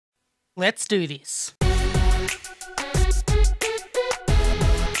Let's do this.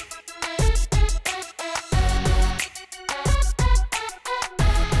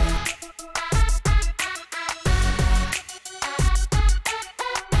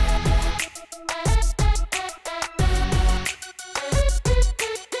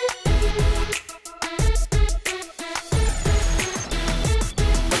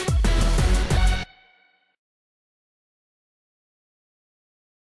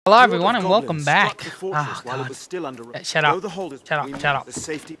 Hello everyone and welcome back. Oh, God. Shut up. Shut up.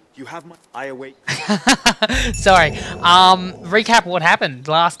 Sorry. Recap what happened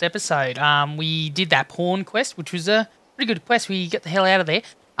last episode. We did that pawn quest, which was a pretty good quest. We got the hell out of there.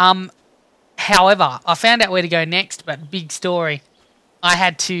 However, I found out where to go next, but big story. I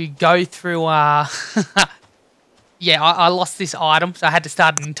had to go through yeah, I lost this item, so I had to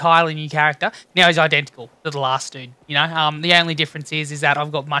start an entirely new character. Now he's identical to the last dude, you know. The only difference is that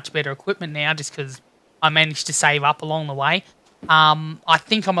I've got much better equipment now just because I managed to save up along the way. I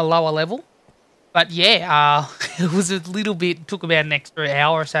think I'm a lower level. But yeah, it was a little bit, took about an extra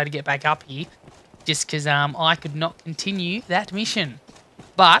hour or so to get back up here. Just because I could not continue that mission.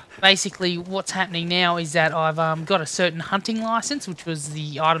 But basically what's happening now is that I've got a certain hunting license, which was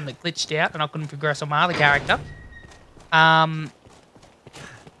the item that glitched out and I couldn't progress on my other character. So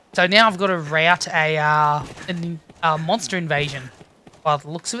now I've got to route a monster invasion. By the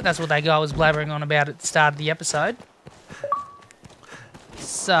looks of it, that's what that guy was blabbering on about at the start of the episode.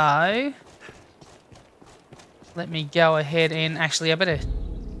 So let me go ahead and actually I better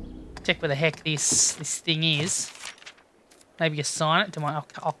check where the heck this thing is. Maybe assign it to my.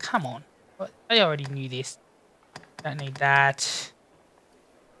 Oh come on! I already knew this. Don't need that.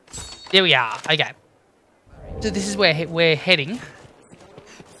 There we are. Okay. So this is where we're heading.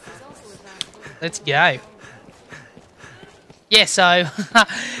 Let's go. Yeah, so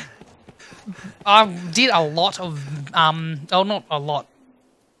I did a lot of oh, not a lot.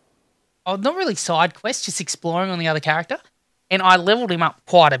 Oh, not really side quests, just exploring on the other character, and I leveled him up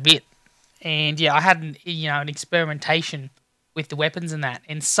quite a bit. And yeah, I had an experimentation with the weapons and that.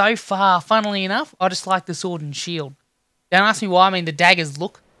 And so far, funnily enough, I just like the sword and shield. Don't ask me why. I mean, the daggers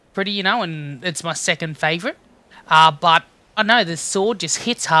look pretty, and it's my second favourite. But I know the sword just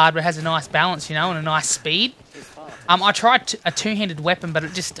hits hard, but it has a nice balance, and a nice speed. I tried a two-handed weapon, but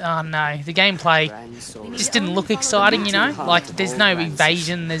it just, oh no, the gameplay just didn't look exciting, Like, there's no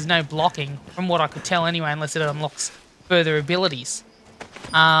evasion, there's no blocking, from what I could tell anyway, unless it unlocks further abilities.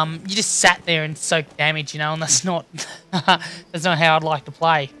 You just sat there and soaked damage, and that's not, that's not how I'd like to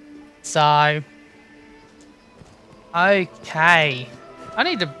play. So, okay. I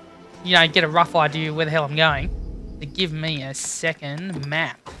need to, get a rough idea of where the hell I'm going. To give me a second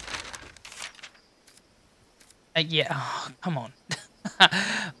map. Yeah, oh, come on.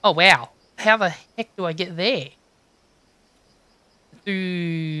 Oh, wow. How the heck do I get there?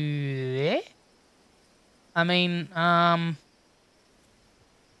 Through there? I mean, can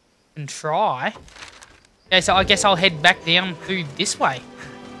try. Okay, so I guess I'll head back down through this way.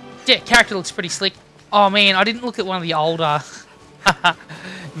 Yeah, character looks pretty slick. Oh, man, I didn't look at one of the older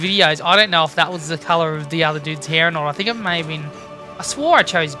videos. I don't know if that was the colour of the other dude's hair or not. I think it may have been... I swore I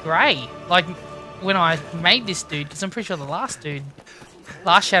chose grey. Like, when I made this dude, because I'm pretty sure the last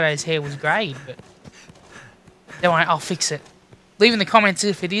Shadow's hair was grey, but... Don't worry, I'll fix it. Leave in the comments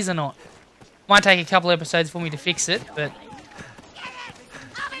if it is or not. Might take a couple episodes for me to fix it, but...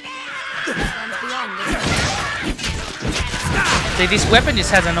 See, this weapon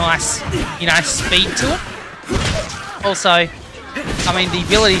just has a nice, speed to it. Also, I mean, the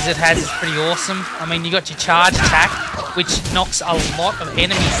abilities it has is pretty awesome. I mean, you got your charge attack, which knocks a lot of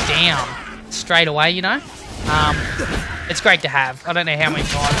enemies down straight away, It's great to have. I don't know how many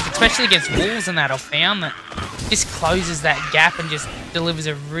times, especially against walls and that, I've found that this closes that gap and just delivers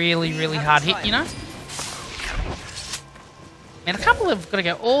a really, really hard hit, And I can't believe I've got to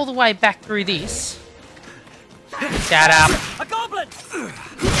go all the way back through this. Shut up. A goblin!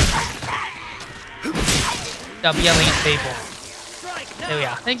 Stop yelling at people. There we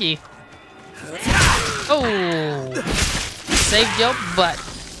are. Thank you. Oh. Saved your butt.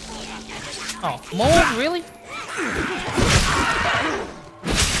 Oh, more? Really?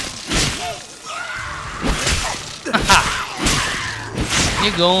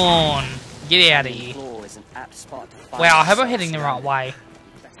 You're gone. Get out of here. Wow, I hope I'm heading the right way.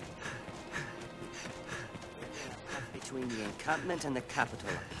 Between the encampment and the capital.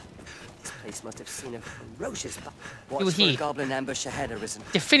 This place must have seen a ferocious battle. Watch for a goblin ambush ahead arisen.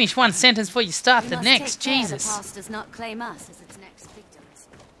 To finish one sentence before you start the next, Jesus. The past does not claim us as its next victims.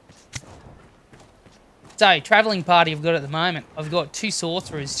 So, travelling party I've got at the moment. I've got 2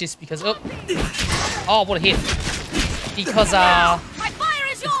 sorcerers just because... Oh, what a hit. Because,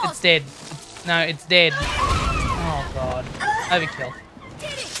 it's dead. No, it's dead. Oh, God. Overkill.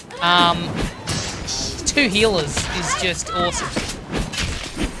 2 healers is just awesome.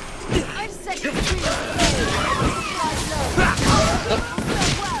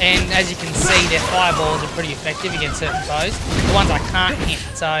 And as you can see, their fireballs are pretty effective against certain foes. The ones I can't hit,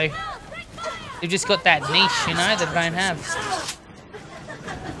 so they've just got that niche, you know, that I don't have.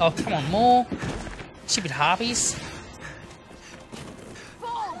 Oh, come on, more. Stupid harpies.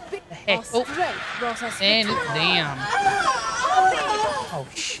 The heck? Oh, and it's down. Oh,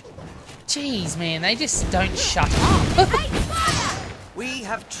 jeez, man, they just don't shut up. We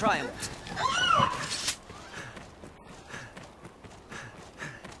have triumphed.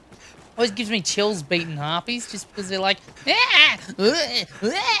 Always gives me chills beating harpies just because they're like, ah,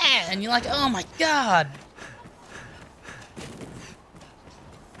 and you're like, oh my god.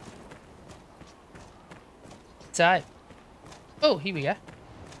 So, oh, here we go.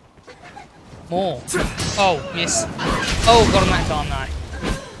 More. Oh, miss. Oh, got him that time though.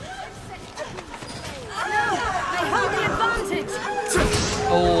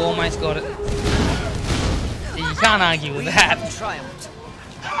 Oh, almost got it. You can't argue with that.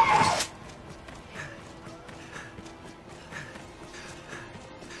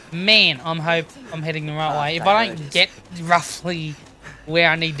 Man, I'm heading the right way. If I don't get roughly where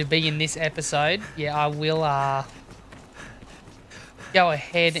I need to be in this episode, yeah, I will go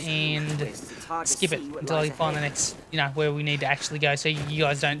ahead and skip it until I find the next, you know, where we need to actually go, so you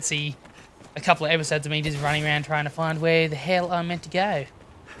guys don't see a couple of episodes of me just running around trying to find where the hell I'm meant to go.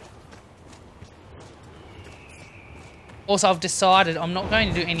 Also, I've decided I'm not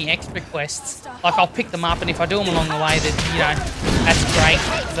going to do any extra quests. Like, I'll pick them up, and if I do them along the way, then, you know, that's great.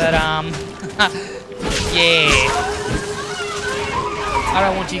 But, yeah. I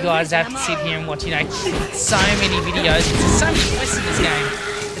don't want you guys to have to sit here and watch, you know, so many videos. There's so many quests in this game.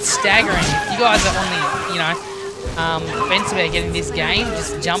 It's staggering. If you guys are on the, you know, fence about getting this game,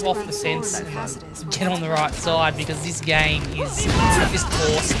 just jump off the fence and get on the right side, because this game is just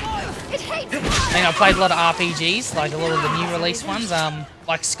awesome. I mean, I played a lot of RPGs, like a lot of the new release ones.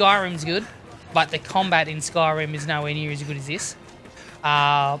 Like Skyrim's good, but the combat in Skyrim is nowhere near as good as this.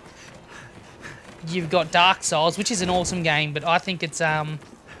 You've got Dark Souls, which is an awesome game, but I think it's I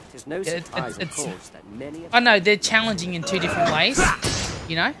know they're challenging in 2 different ways.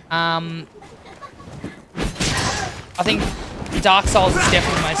 You know, I think Dark Souls is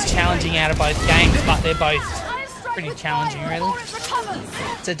definitely the most challenging out of both games, but they're both pretty challenging, really.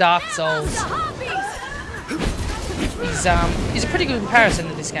 So Dark Souls is a pretty good comparison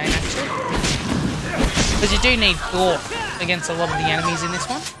to this game, actually, because you do need thought against a lot of the enemies in this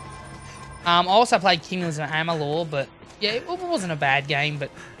one. I also played Kingdoms of Amalur, but yeah, it wasn't a bad game, but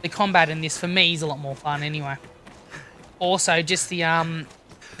the combat in this for me is a lot more fun anyway. Also, just the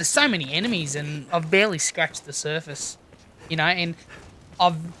there's so many enemies, and I've barely scratched the surface, you know, and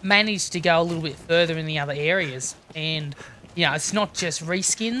I've managed to go a little bit further in the other areas, and you know, it's not just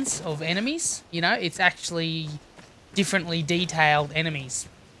reskins of enemies, you know, it's actually differently detailed enemies.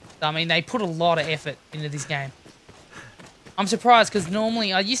 So, I mean, they put a lot of effort into this game. I'm surprised, because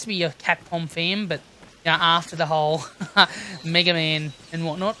normally I used to be a Capcom fan, but you know, after the whole Mega Man and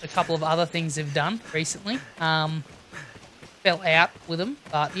whatnot, a couple of other things they've done recently, fell out with them.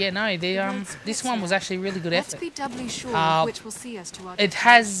 But yeah, no, this one was actually really good effort. Let's be doubly sure which will see us to our it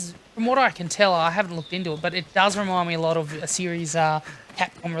has, from what I can tell, I haven't looked into it, but it does remind me a lot of a series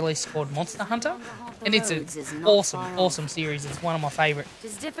Capcom released called Monster Hunter, and it's an awesome series. It's one of my favourite.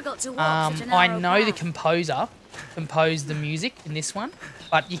 I know the composer composed the music in this one,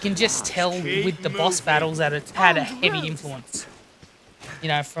 but you can just tell with the boss battles that it's had a heavy influence, you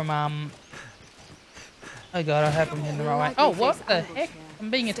know, from oh god, I hope I'm heading the right way. Oh, what the heck? I'm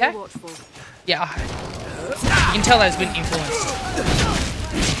being attacked? Yeah, you can tell that it's been influenced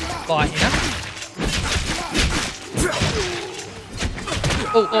by, you know.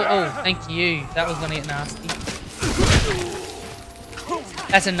 Oh, thank you. That was gonna get nasty.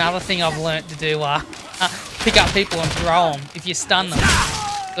 That's another thing I've learnt to do, pick up people and throw them. If you stun them,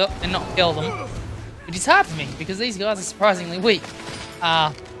 and not kill them. Which is hard for me, because these guys are surprisingly weak.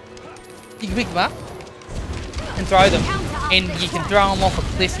 You can pick them up and throw them, and you can throw them off a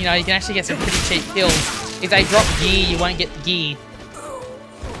cliff. You know, you can actually get some pretty cheap kills. If they drop gear, you won't get the gear,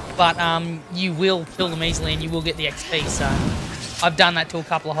 but you will kill them easily, and you will get the XP. So I've done that to a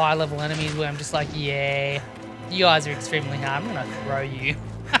couple of high level enemies where I'm just like, yeah, you guys are extremely hard, I'm gonna throw you.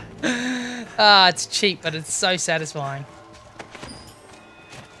 It's cheap, but it's so satisfying.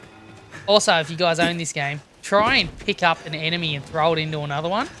 Also, if you guys own this game, try and pick up an enemy and throw it into another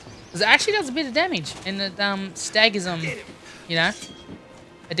one. Because it actually does a bit of damage. And it staggers them, you know,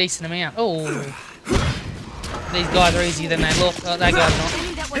 a decent amount. Oh. These guys are easier than they look. Oh, that guy's not.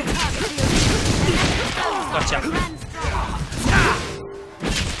 Gotcha.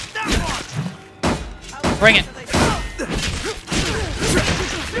 Bring it.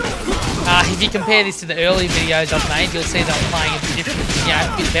 If you compare this to the early videos I've made, you'll see that I'm playing a bit different, you know,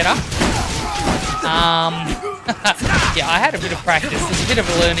 a bit better. Yeah, I had a bit of practice. There's a bit of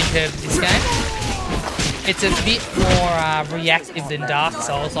a learning curve in this game. It's a bit more reactive than Dark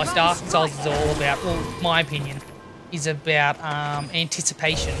Souls. Like, Dark Souls is all about, well, my opinion, is about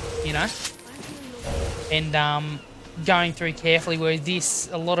anticipation, you know? And going through carefully, whereas this,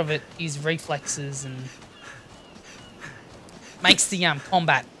 a lot of it is reflexes and makes the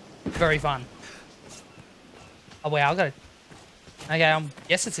combat very fun. Oh, wow, I got it. Okay, I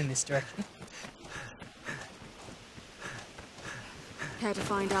guess it's in this direction. Care to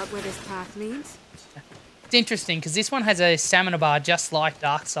find out where this path leads? It's interesting because this one has a stamina bar just like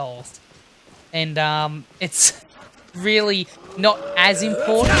Dark Souls, and it's really not as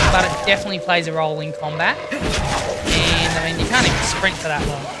important, but it definitely plays a role in combat. And I mean, you can't even sprint for that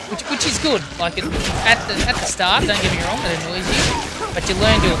long, which is good. Like at the start, don't get me wrong, it annoys you, but you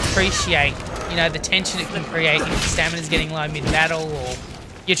learn to appreciate, you know, the tension it can create if your stamina's getting low mid-battle, or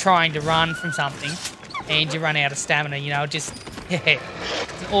you're trying to run from something and you run out of stamina. You know, just yeah,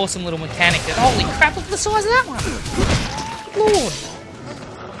 it's an awesome little mechanic. That, holy crap! Look at the size of that one. Lord,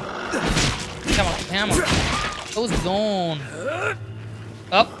 come on, come on. Oh, it's gone.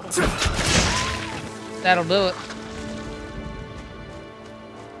 Up. That'll do it.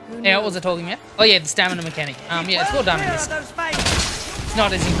 Yeah, what was I talking about? Oh yeah, the stamina mechanic. Yeah, it's well done in this. It's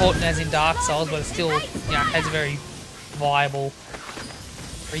not as important as in Dark Souls, but it still, you know, has a very viable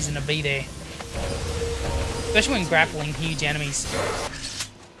reason to be there. Especially when grappling huge enemies.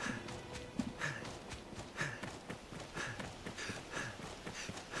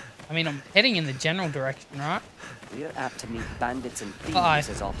 I mean, I'm heading in the general direction, right? We're apt to meet bandits and thieves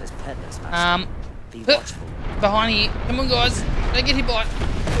as oft as peddlers, master. Be watchful. Behind you. Come on, guys. Don't get hit by it.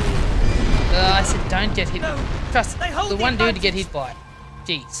 I said don't get hit. Trust the one dude to get hit by it.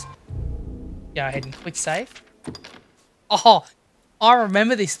 Jeez. Go ahead and quick save. Oh, I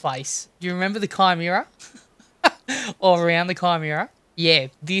remember this place. Do you remember the Chimera? Or around the Chimera? Yeah,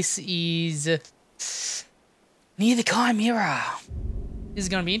 this is near the Chimera. This is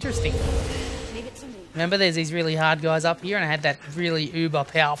going to be interesting. Remember, there's these really hard guys up here, and I had that really uber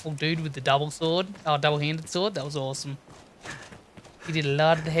powerful dude with the double-handed sword. That was awesome. He did a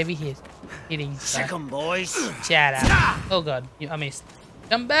lot of the heavy hitting. Check 'em, boys. Shout out. Oh god, I missed.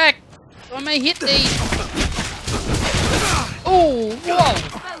 Come back! I may hit thee. Oh, whoa!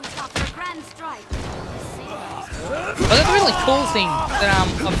 Well, the really cool thing that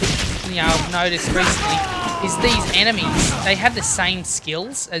I've noticed recently is these enemies. They have the same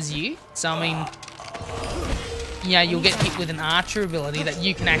skills as you. So I mean, yeah, you'll get hit with an archer ability that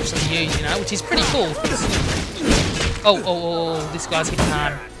you can actually use, you know, which is pretty cool. Oh, this guy's hitting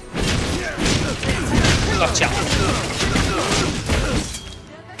hard. Gotcha.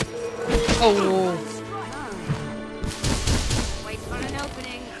 Oh.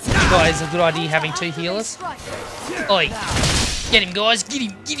 Guys, a good idea having two healers. Oi. Get him, guys. Get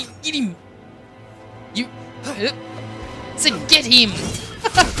him, get him, get him. You. So get him.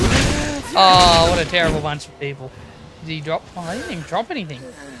 Oh, what a terrible bunch of people. Did he drop? Oh, I didn't even drop anything.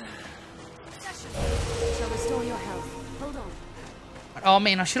 Oh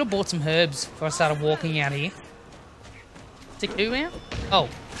man, I should have bought some herbs before I started walking out here. Stick who out? Oh.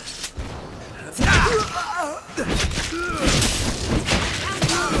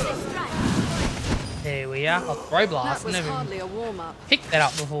 There we are. I'll throw blast. I've never picked that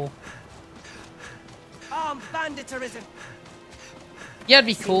up before. Yeah, it'd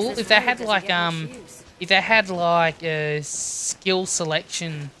be cool if they had like a skill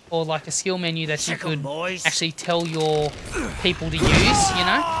selection or like a skill menu that you could actually tell your people to use, you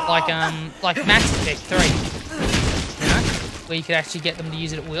know, like Mass Effect 3, you know, where you could actually get them to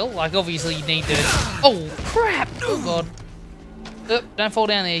use it at will. Like obviously you need to. Oh crap! Oh god! Don't fall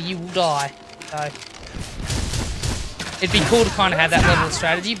down there, you will die. So it'd be cool to kind of have that level of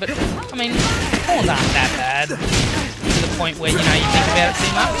strategy, but I mean, pawns aren't that bad to the point where, you know, you think about it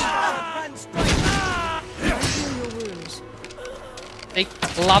too much.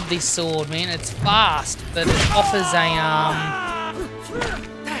 I love this sword, man. It's fast, but it offers a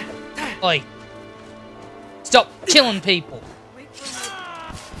Oi. Stop killing people.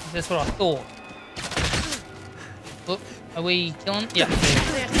 That's what I thought. Oop, are we killing? Yeah.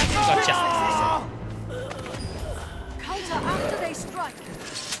 Gotcha. Counter after they strike.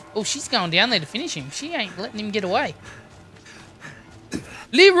 Oh, she's going down there to finish him. She ain't letting him get away.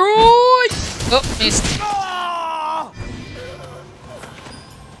 Leroy! Oh, missed.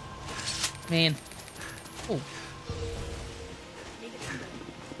 Man. Oh.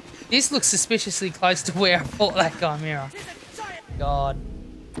 This looks suspiciously close to where I fought that Chimera. God.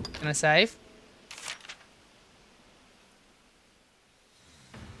 Can I save?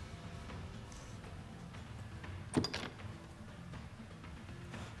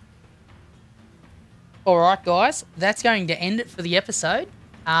 Alright guys, that's going to end it for the episode.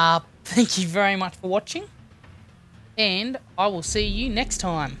 Thank you very much for watching. And I will see you next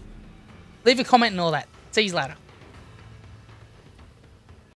time. Leave a comment and all that. See you later.